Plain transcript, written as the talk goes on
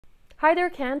Hi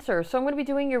there, Cancer. So I'm going to be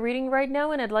doing your reading right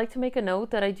now, and I'd like to make a note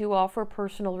that I do offer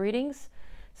personal readings.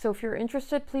 So if you're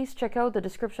interested, please check out the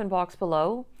description box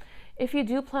below. If you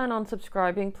do plan on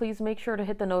subscribing, please make sure to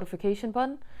hit the notification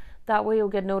button. That way you'll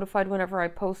get notified whenever I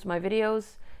post my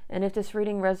videos. And if this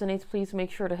reading resonates, please make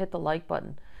sure to hit the like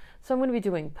button. So I'm going to be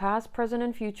doing past, present,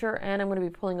 and future, and I'm going to be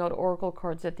pulling out oracle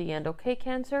cards at the end. Okay,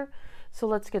 Cancer? So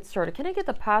let's get started. Can I get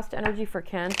the past energy for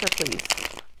Cancer, please?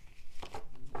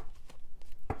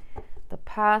 The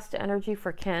past energy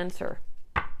for Cancer.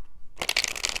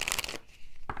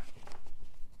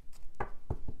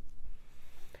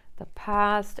 The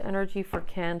past energy for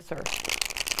Cancer.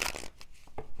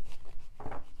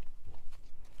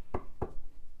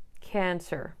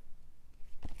 Cancer.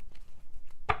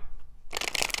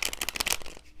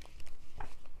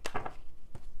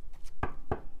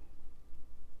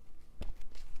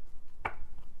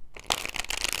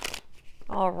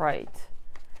 All right.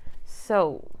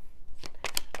 So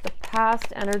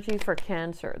past energy for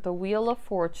Cancer, the Wheel of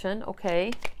Fortune, okay,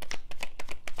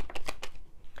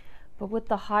 but with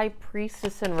the High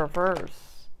Priestess in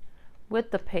reverse,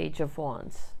 with the Page of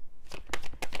Wands,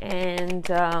 and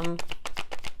the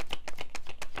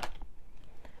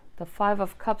Five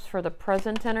of Cups for the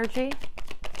present energy,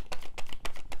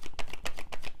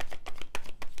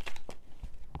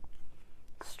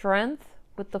 Strength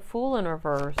with the Fool in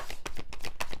reverse,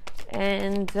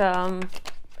 and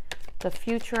the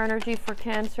future energy for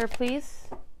Cancer, please.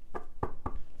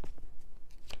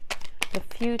 The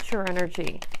future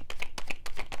energy.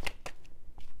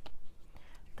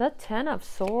 The Ten of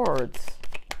Swords.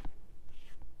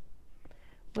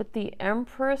 With the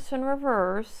Empress in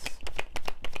reverse.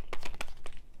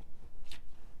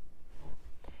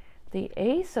 The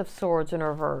Ace of Swords in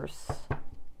reverse.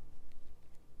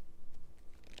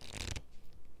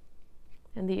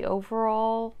 And the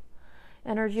overall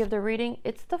energy of the reading,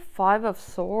 it's the Five of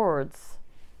Swords.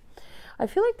 I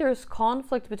feel like there's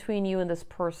conflict between you and this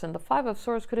person. The Five of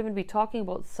Swords could even be talking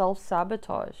about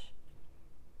self-sabotage.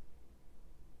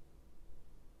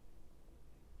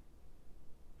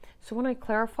 So when I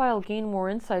clarify, I'll gain more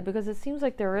insight, because it seems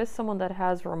like there is someone that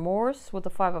has remorse with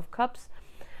the Five of Cups.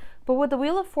 But with the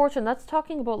Wheel of Fortune, that's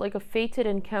talking about like a fated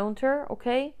encounter,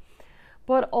 okay?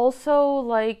 But also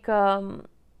like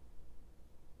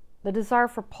the desire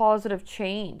for positive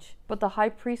change. But the High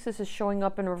Priestess is showing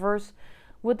up in reverse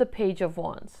with the Page of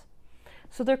Wands.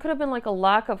 So there could have been like a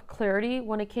lack of clarity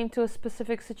when it came to a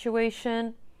specific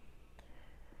situation.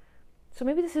 So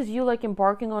maybe this is you like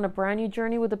embarking on a brand new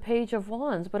journey with the Page of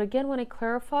Wands. But again, when I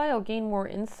clarify, I'll gain more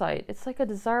insight. It's like a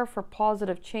desire for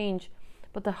positive change,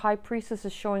 but the High Priestess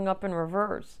is showing up in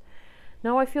reverse.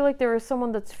 Now I feel like there is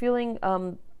someone that's feeling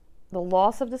the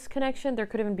loss of this connection. There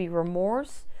could even be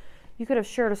remorse. You could have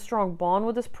shared a strong bond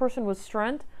with this person with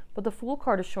strength, but the Fool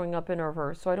card is showing up in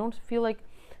reverse. So I don't feel like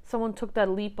someone took that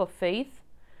leap of faith,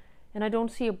 and I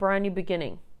don't see a brand new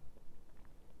beginning.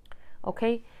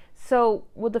 Okay, so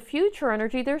with the future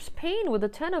energy, there's pain with the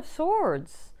Ten of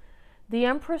Swords. The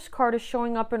Empress card is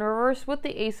showing up in reverse with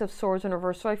the Ace of Swords in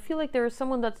reverse. So I feel like there is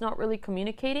someone that's not really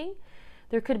communicating.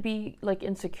 There could be like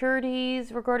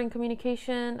insecurities regarding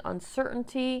communication,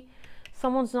 uncertainty.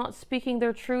 Someone's not speaking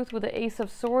their truth with the Ace of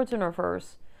Swords in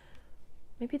reverse.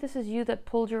 Maybe this is you that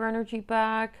pulled your energy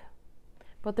back,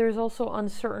 but there's also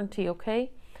uncertainty,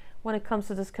 okay, when it comes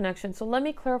to this connection. So let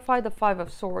me clarify the Five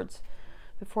of Swords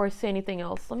before I say anything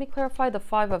else. Let me clarify the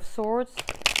Five of Swords.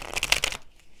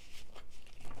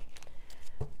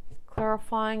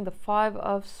 Clarifying the Five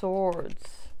of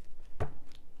Swords.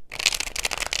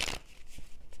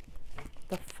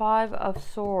 The Five of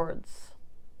Swords.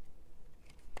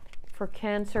 For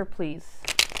Cancer, please.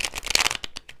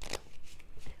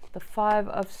 The Five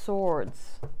of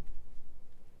Swords.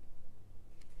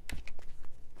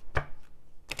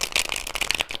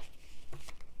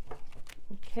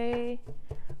 Okay,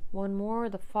 one more,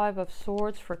 the Five of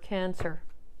Swords for Cancer.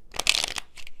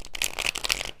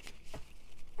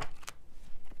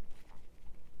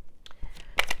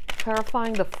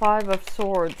 Clarifying the Five of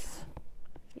Swords.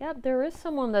 Yeah, there is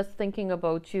someone that's thinking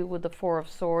about you with the Four of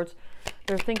Swords.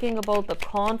 They're thinking about the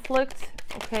conflict,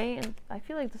 okay? And I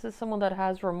feel like this is someone that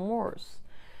has remorse.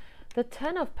 The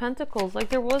Ten of Pentacles, like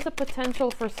there was a potential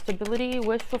for stability,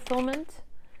 wish fulfillment.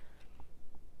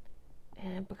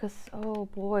 And because, oh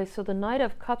boy, so the Knight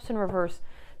of Cups in reverse.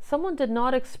 Someone did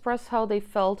not express how they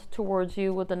felt towards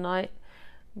you with the Knight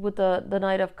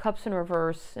of Cups in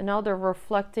reverse. And now they're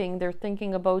reflecting, they're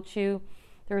thinking about you.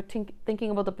 They're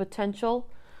thinking about the potential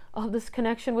of this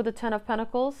connection with the Ten of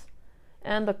Pentacles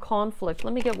and the conflict.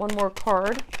 Let me get one more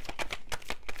card.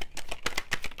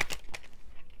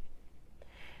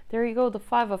 There you go, the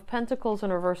Five of Pentacles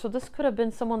in reverse. So this could have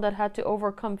been someone that had to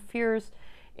overcome fears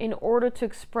in order to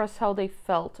express how they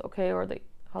felt, okay, or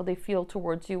how they feel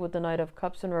towards you with the Knight of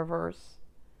Cups in reverse.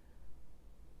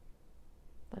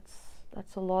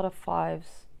 That's a lot of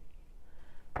fives.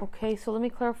 Okay, so let me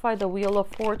clarify the Wheel of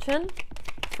Fortune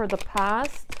for the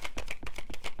past.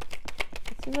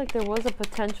 It seems like there was a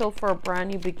potential for a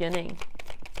brand new beginning.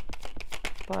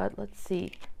 But let's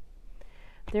see.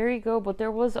 There you go, but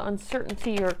there was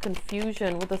uncertainty or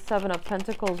confusion with the Seven of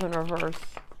Pentacles in reverse.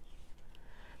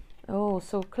 Oh,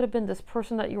 so it could have been this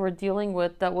person that you were dealing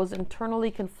with that was internally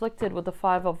conflicted with the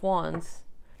Five of Wands.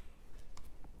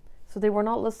 So they were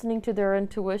not listening to their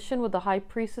intuition with the High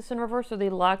Priestess in reverse, or they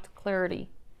lacked clarity.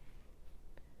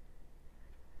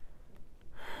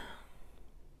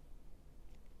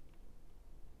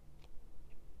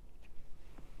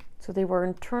 So they were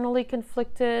internally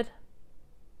conflicted.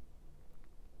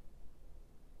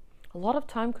 A lot of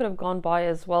time could have gone by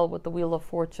as well with the Wheel of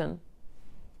Fortune.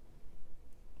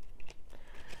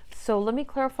 So let me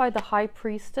clarify the High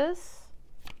Priestess.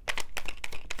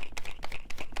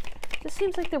 This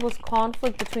seems like there was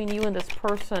conflict between you and this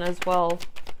person as well.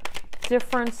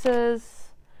 Differences.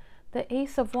 The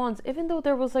Ace of Wands. Even though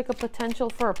there was like a potential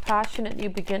for a passionate new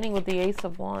beginning with the Ace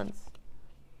of Wands.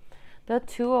 The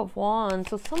Two of Wands.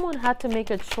 So someone had to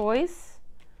make a choice.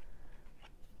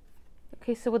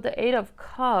 Okay, so with the Eight of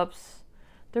Cups,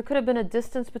 there could have been a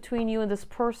distance between you and this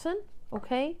person,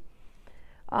 okay?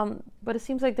 But it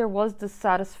seems like there was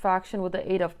dissatisfaction with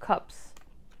the Eight of Cups.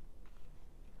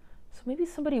 So maybe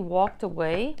somebody walked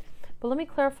away. But let me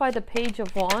clarify the Page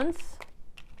of Wands.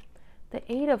 The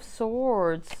Eight of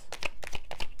Swords.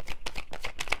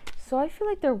 So I feel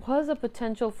like there was a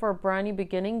potential for a brand new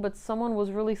beginning, but someone was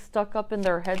really stuck up in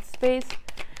their headspace.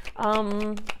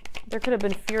 There could have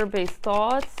been fear-based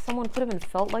thoughts. Someone could have even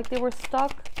felt like they were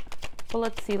stuck. But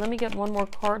let's see. Let me get one more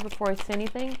card before I say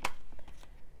anything.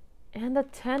 And the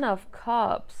Ten of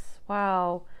Cups.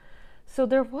 Wow. So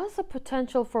there was a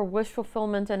potential for wish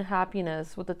fulfillment and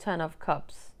happiness with the Ten of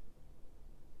Cups.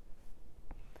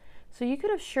 So you could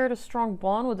have shared a strong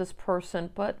bond with this person,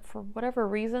 but for whatever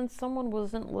reason, someone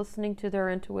wasn't listening to their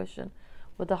intuition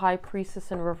with the High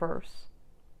Priestess in reverse.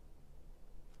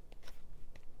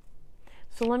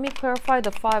 So let me clarify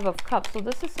the Five of Cups. So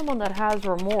this is someone that has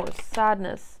remorse,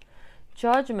 sadness,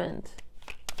 judgment.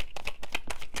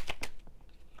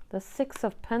 The Six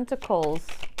of Pentacles.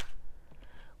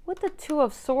 With the Two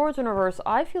of Swords in reverse,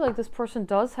 I feel like this person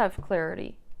does have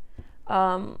clarity.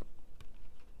 So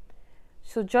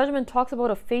Judgment talks about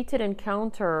a fated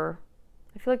encounter.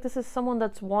 I feel like this is someone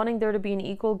that's wanting there to be an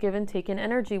equal give and take in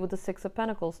energy with the Six of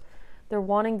Pentacles. They're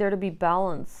wanting there to be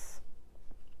balance.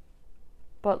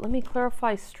 But let me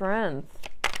clarify strength.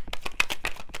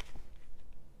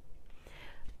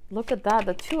 Look at that,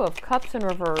 the Two of Cups in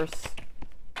reverse.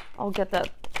 I'll get that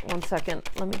 1 second.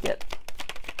 Let me get,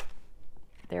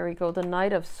 there we go, the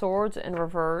Knight of Swords in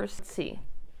reverse. Let's see.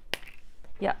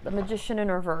 Yeah, the Magician in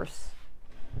reverse.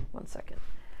 1 second.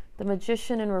 The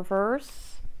Magician in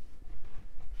reverse.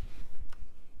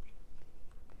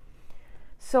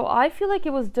 So I feel like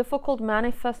it was difficult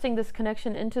manifesting this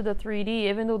connection into the 3D,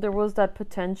 even though there was that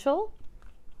potential.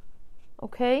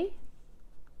 Okay.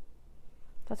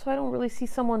 That's why I don't really see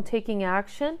someone taking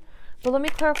action. But let me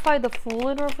clarify the Fool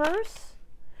in reverse.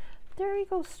 There you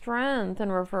go, Strength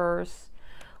in reverse.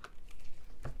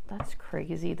 That's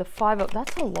crazy. The Five of,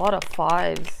 that's a lot of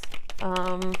fives.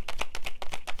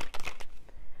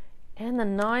 And the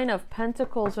Nine of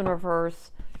Pentacles in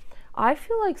reverse. I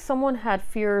feel like someone had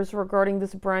fears regarding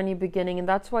this brand new beginning, and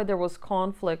that's why there was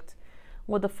conflict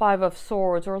with the Five of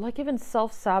Swords, or like even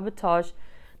self-sabotage.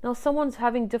 Now someone's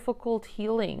having difficult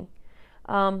healing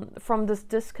from this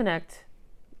disconnect.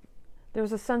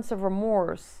 There's a sense of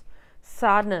remorse,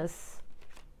 sadness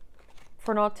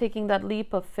for not taking that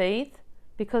leap of faith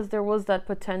because there was that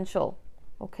potential.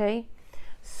 Okay,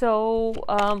 so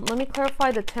let me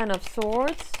clarify the Ten of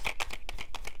Swords.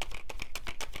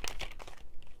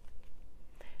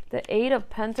 The Eight of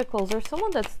Pentacles. There's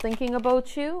someone that's thinking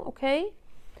about you, okay?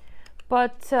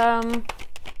 But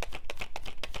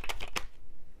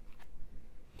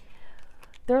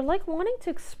they're like wanting to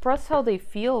express how they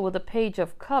feel with the Page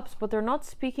of Cups, but they're not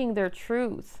speaking their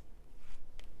truth.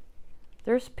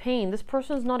 There's pain. This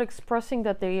person's not expressing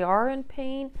that they are in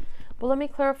pain. But let me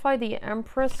clarify the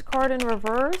Empress card in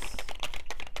reverse.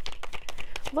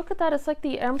 Look at that. It's like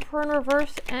the Emperor in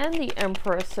reverse and the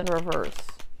Empress in reverse.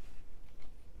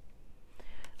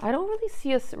 I don't really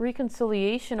see a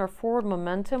reconciliation or forward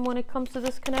momentum when it comes to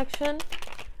this connection.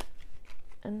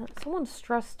 And someone's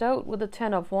stressed out with the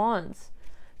Ten of Wands.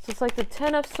 So it's like the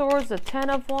Ten of Swords, the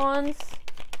Ten of Wands.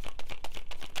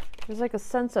 There's like a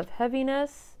sense of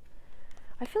heaviness.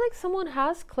 I feel like someone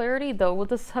has clarity though with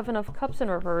the Seven of Cups in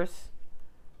reverse.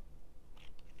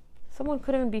 Someone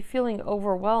could even be feeling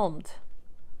overwhelmed,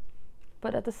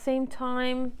 but at the same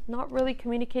time, not really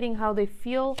communicating how they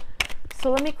feel. So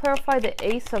let me clarify the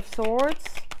Ace of Swords.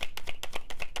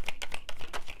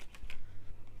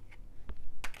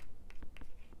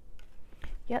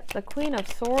 Yet the Queen of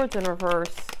Swords in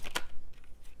reverse.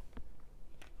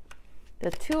 The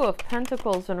Two of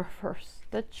Pentacles in reverse.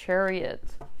 The Chariot.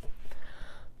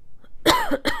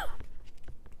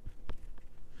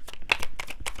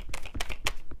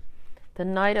 The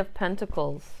Knight of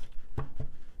Pentacles.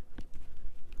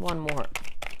 One more.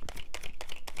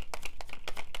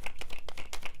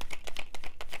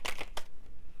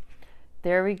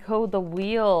 There we go, the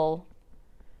Wheel.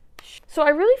 So I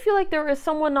really feel like there is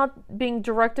someone not being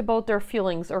direct about their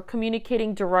feelings or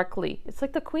communicating directly. It's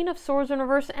like the Queen of Swords in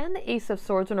reverse and the Ace of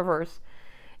Swords in reverse.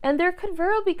 And there could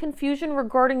very well be confusion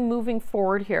regarding moving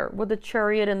forward here with the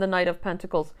Chariot and the Knight of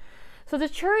Pentacles. So the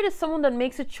Chariot is someone that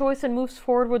makes a choice and moves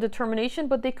forward with determination,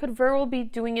 but they could very well be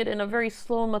doing it in a very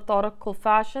slow and methodical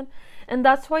fashion. And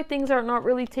that's why things are not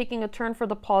really taking a turn for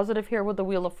the positive here with the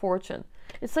Wheel of Fortune.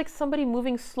 It's like somebody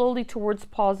moving slowly towards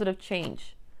positive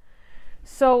change.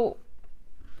 So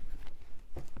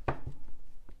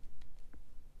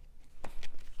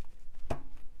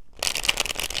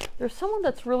there's someone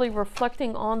that's really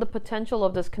reflecting on the potential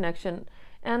of this connection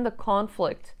and the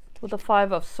conflict with the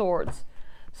Five of Swords.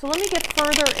 So let me get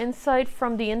further insight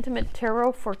from the Intimate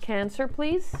Tarot for Cancer,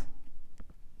 please.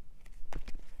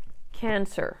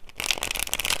 Cancer.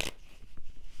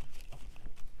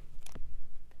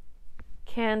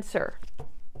 Cancer.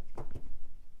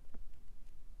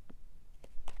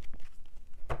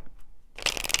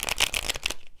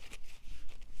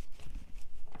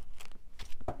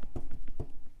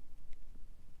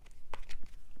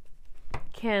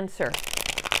 Cancer.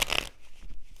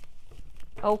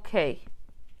 Okay.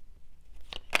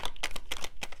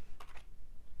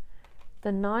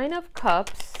 The Nine of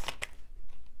Cups.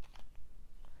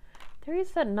 There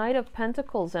is that Knight of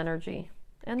Pentacles energy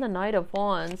and the Knight of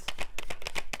Wands.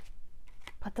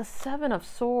 But the Seven of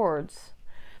Swords.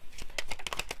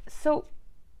 So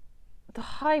the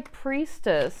High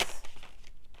Priestess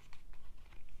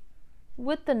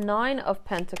with the Nine of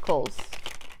Pentacles,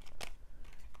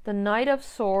 the Knight of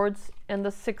Swords, and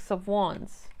the Six of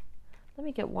Wands. Let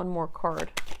me get one more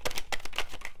card.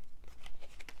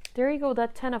 There you go,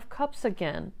 that Ten of Cups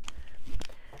again.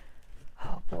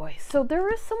 Oh boy. So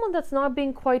there is someone that's not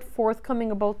being quite forthcoming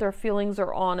about their feelings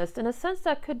or honest. In a sense,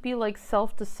 that could be like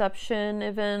self-deception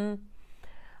even,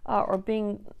 or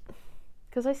being,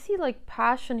 because I see like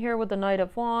passion here with the Knight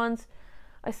of Wands.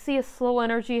 I see a slow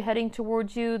energy heading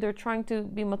towards you. They're trying to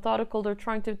be methodical. They're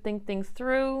trying to think things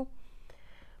through.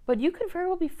 But you could very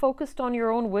well be focused on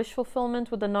your own wish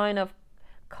fulfillment with the Nine of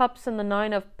Cups and the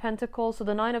Nine of Pentacles. So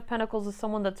the Nine of Pentacles is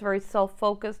someone that's very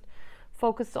self-focused,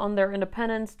 focused on their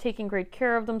independence, taking great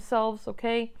care of themselves,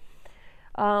 okay?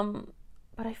 But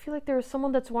I feel like there is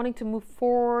someone that's wanting to move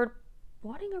forward,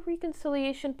 wanting a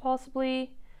reconciliation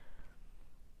possibly,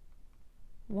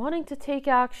 wanting to take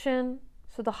action.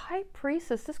 So the High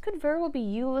Priestess, this could very well be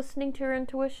you listening to your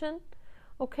intuition,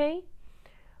 okay?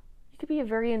 You could be a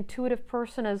very intuitive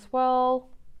person as well.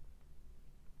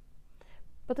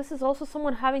 But this is also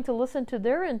someone having to listen to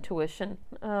their intuition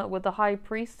with the High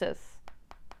Priestess.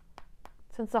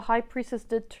 Since the High Priestess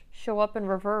did show up in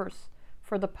reverse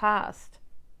for the past.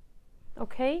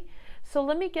 Okay, so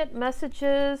let me get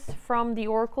messages from the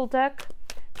Oracle deck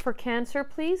for Cancer,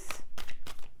 please.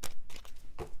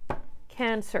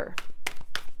 Cancer.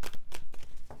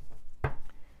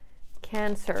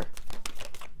 Cancer.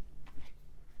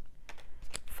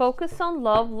 Focus on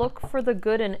love. Look for the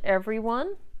good in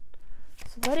everyone.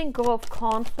 So letting go of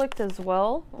conflict as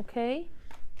well, okay?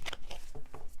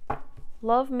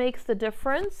 Love makes the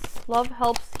difference. Love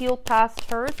helps heal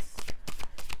past hurts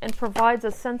and provides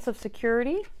a sense of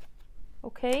security,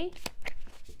 okay?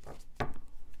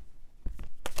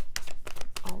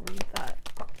 I'll read that,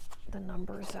 the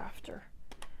numbers after.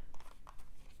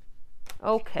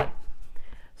 Okay,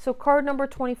 so card number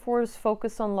 24 is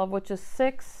focus on love, which is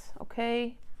 6,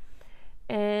 okay?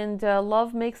 And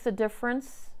love makes the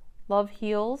difference. Love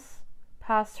heals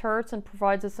past hurts and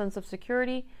provides a sense of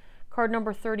security. Card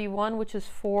number 31, which is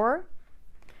 4.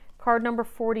 Card number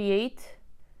 48,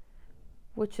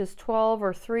 which is 12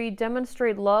 or 3.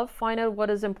 Demonstrate love. Find out what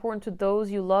is important to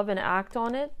those you love and act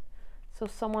on it. So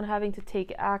someone having to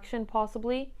take action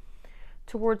possibly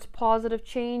towards positive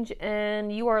change,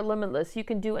 and you are limitless. You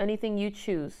can do anything you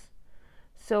choose.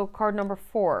 So card number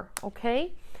 4,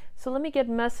 okay? So let me get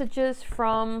messages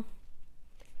from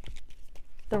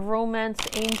the romance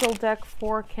angel deck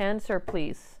for Cancer,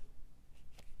 please.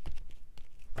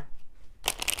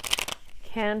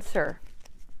 Cancer.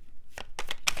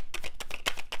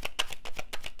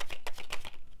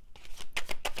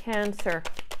 Cancer.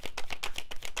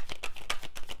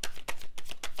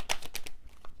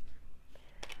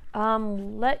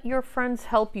 Let your friends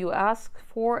help you. Ask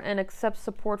for and accept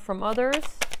support from others.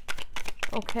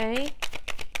 Okay.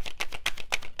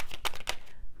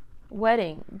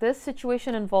 Wedding. This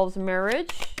situation involves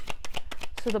marriage,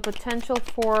 so the potential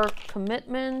for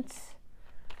commitment.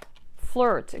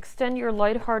 Flirt. Extend your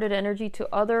lighthearted energy to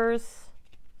others.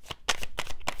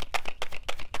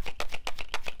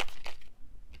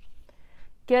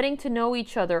 Getting to know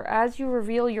each other. As you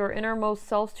reveal your innermost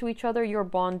selves to each other, your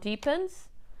bond deepens.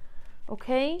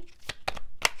 Okay?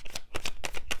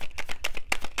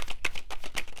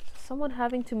 Someone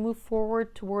having to move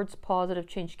forward towards positive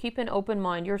change. Keep an open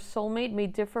mind. Your soulmate may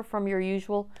differ from your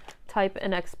usual type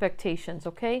and expectations,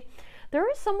 okay?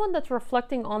 There is someone that's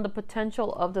reflecting on the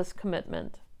potential of this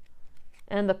commitment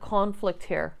and the conflict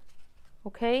here,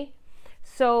 okay?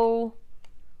 So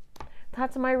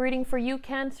that's my reading for you,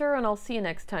 Cancer, and I'll see you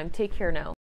next time. Take care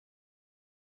now.